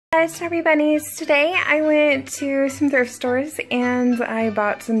Guys, Happy Bunnies. Today I went to some thrift stores and I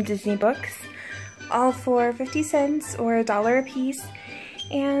bought some Disney books, all for 50 cents or $1 a piece,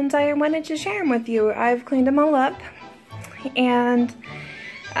 and I wanted to share them with you. I've cleaned them all up, and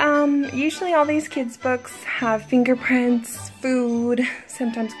usually all these kids books have fingerprints, food,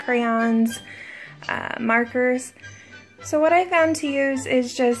 sometimes crayons, markers. So what I found to use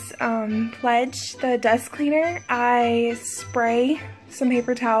is just Pledge, the dust cleaner. I spray some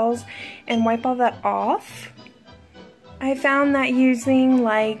paper towels and wipe all that off. I found that using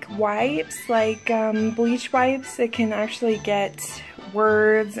like wipes, like bleach wipes, it can actually get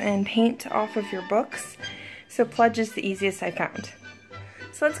words and paint off of your books. So Pledge is the easiest I found.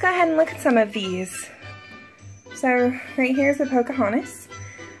 So let's go ahead and look at some of these. So right here is the Pocahontas.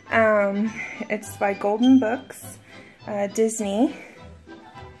 It's by Golden Books, Disney.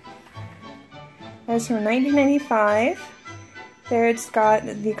 That's from 1995. There it's got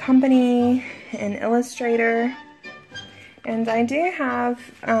the company, an illustrator, and I do have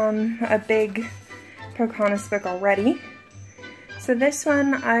a big Pocahontas book already. So this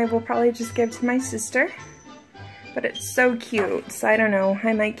one I will probably just give to my sister, but it's so cute, so I don't know,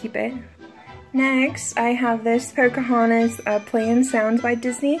 I might keep it. Next, I have this Pocahontas Play and Sound by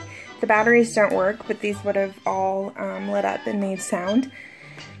Disney. The batteries don't work, but these would have all lit up and made sound.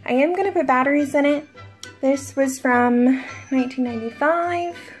 I am going to put batteries in it. This was from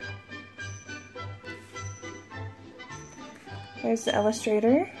 1995. There's the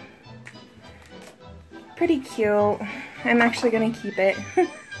illustrator. Pretty cute. I'm actually going to keep it.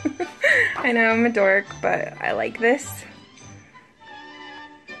 I know I'm a dork, but I like this.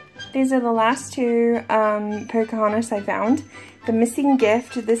 These are the last two Pocahontas I found. The Missing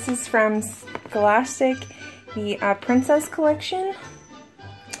Gift, this is from Scholastic, the Princess Collection.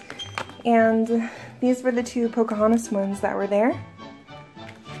 And these were the two Pocahontas ones that were there.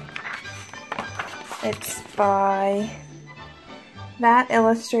 It's by that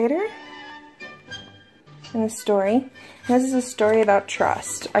illustrator and the story. This is a story about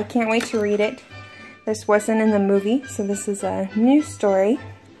trust. I can't wait to read it. This wasn't in the movie, so this is a new story.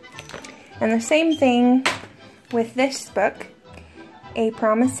 And the same thing with this book, A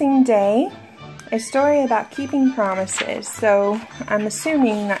Promising Day, a story about keeping promises. So I'm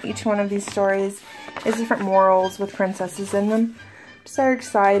assuming that each one of these stories is different morals with princesses in them. I'm so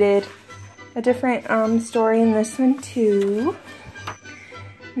excited. A different story in this one too.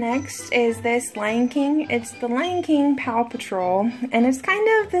 Next is this Lion King. It's the Lion King Paw Patrol, and it's kind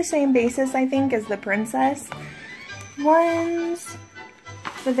of the same basis, I think, as the princess ones.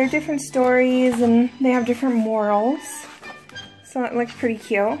 But they're different stories and they have different morals. So it looks pretty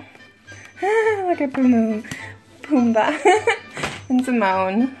cute. Look at Pumbaa and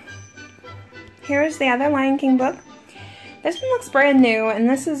Simone. Here's the other Lion King book. This one looks brand new, and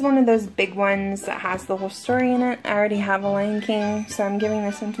this is one of those big ones that has the whole story in it. I already have a Lion King, so I'm giving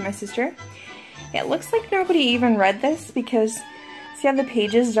this one to my sister. It looks like nobody even read this because see how the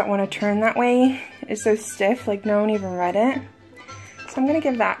pages don't want to turn that way? It's so stiff, like no one even read it. So I'm going to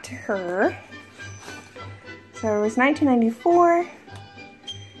give that to her. So it was 1994,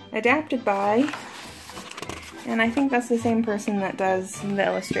 adapted by, and I think that's the same person that does the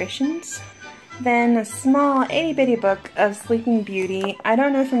illustrations. Then a small itty bitty book of Sleeping Beauty. I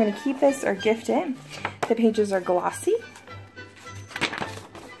don't know if I'm going to keep this or gift it. The pages are glossy.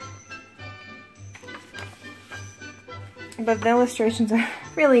 But the illustrations are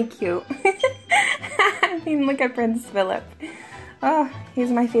really cute. I mean, look at Prince Philip. Oh, he's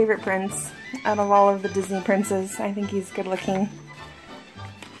my favorite prince out of all of the Disney princes. I think he's good looking.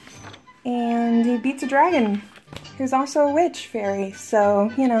 And he beats a dragon, who's also a witch fairy,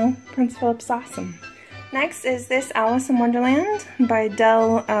 so, you know, Prince Philip's awesome. Next is this Alice in Wonderland by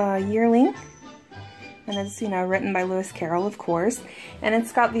Del Yearling. And it's, you know, written by Lewis Carroll, of course. And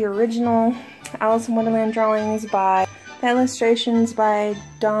it's got the original Alice in Wonderland drawings by, the illustrations by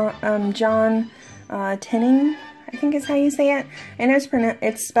John Tenning, I think is how you say it. I know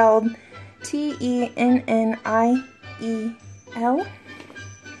it's spelled T-E-N-N-I-E-L.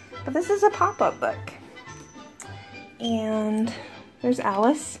 But this is a pop-up book. And there's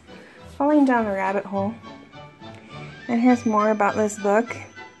Alice falling down the rabbit hole. And here's more about this book,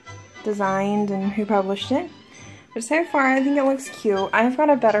 designed and who published it. But so far, I think it looks cute. I've got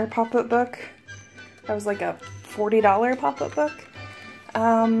a better pop-up book. That was like a $40 pop-up book.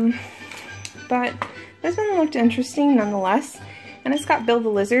 But this one looked interesting nonetheless. And it's got Bill the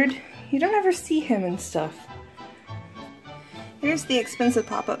Lizard. You don't ever see him and stuff. Here's the expensive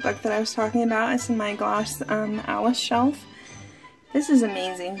pop-up book that I was talking about. It's in my glass Alice shelf. This is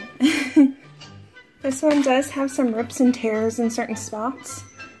amazing. This one does have some rips and tears in certain spots,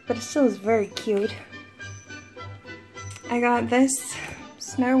 but it still is very cute. I got this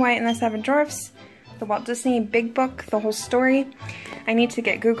Snow White and the Seven Dwarfs, the Walt Disney Big Book, the whole story. I need to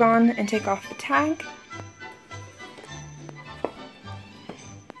get Goo Gone and take off the tag.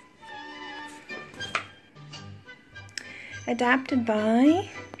 Adapted by,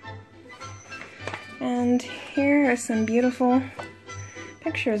 and here are some beautiful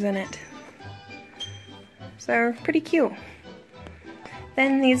pictures in it. So pretty cute.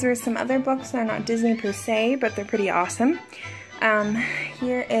 Then these are some other books. They're not Disney per se, but they're pretty awesome.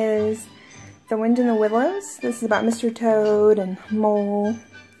 Here is The Wind in the Willows. This is about Mr. Toad and Mole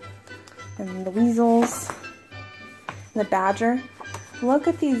and the weasels and the badger. Look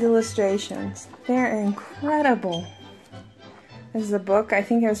at these illustrations. They're incredible. This is a book, I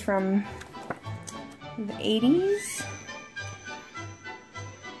think it was from the 80s.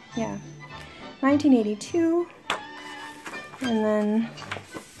 Yeah, 1982. And then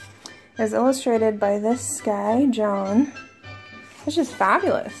it was illustrated by this guy, John. It's just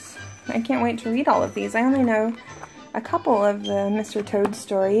fabulous. I can't wait to read all of these. I only know a couple of the Mr. Toad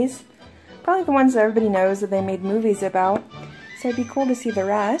stories. Probably the ones that everybody knows that they made movies about. So it'd be cool to see the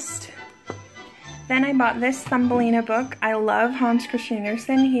rest. Then I bought this Thumbelina book. I love Hans Christian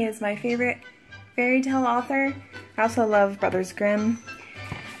Andersen. He is my favorite fairy tale author. I also love Brothers Grimm.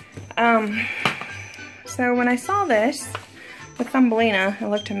 So when I saw this with Thumbelina, it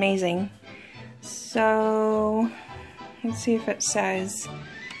looked amazing. So let's see if it says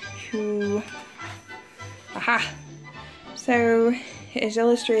who. Aha! So it is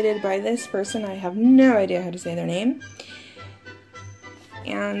illustrated by this person. I have no idea how to say their name.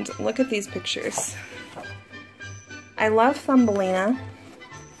 And look at these pictures. I love Thumbelina.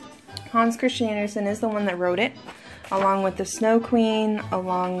 Hans Christian Andersen is the one that wrote it, along with the Snow Queen,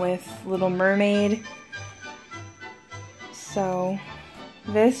 along with Little Mermaid. So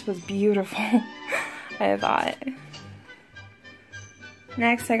this was beautiful, I thought.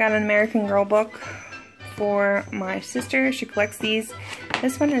 Next, I got an American Girl book for my sister. She collects these.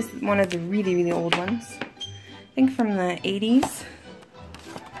 This one is one of the really, really old ones. I think from the 80s.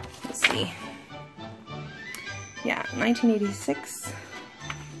 Let's see. Yeah, 1986.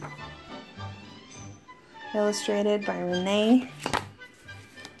 Illustrated by Renee.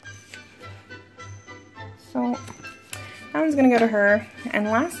 So that one's gonna go to her. And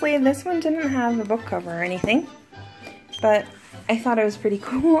lastly, this one didn't have a book cover or anything, but I thought it was pretty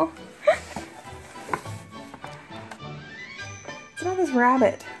cool. It's about this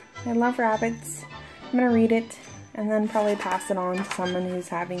rabbit. I love rabbits. I'm gonna read it and then probably pass it on to someone who's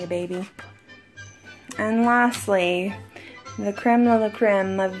having a baby. And lastly, the creme de la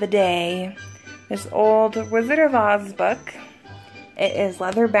creme of the day, this old Wizard of Oz book. It is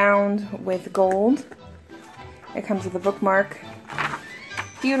leather bound with gold. It comes with a bookmark.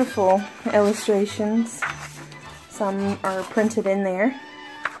 Beautiful illustrations. Some are printed in there.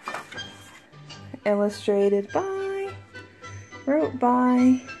 Illustrated by, wrote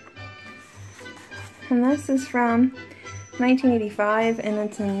by, and this is from 1985, and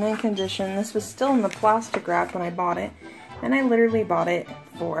it's in mint condition. This was still in the plastic wrap when I bought it, and I literally bought it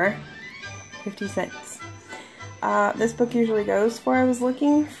for 50 cents. This book usually goes for, I was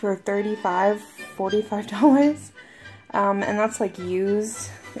looking, for $35, $45, and that's like used,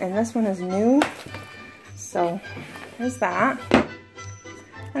 and this one is new, so there's that.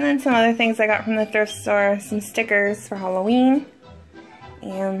 And then some other things I got from the thrift store, some stickers for Halloween,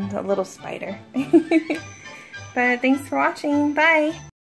 and a little spider. But thanks for watching. Bye!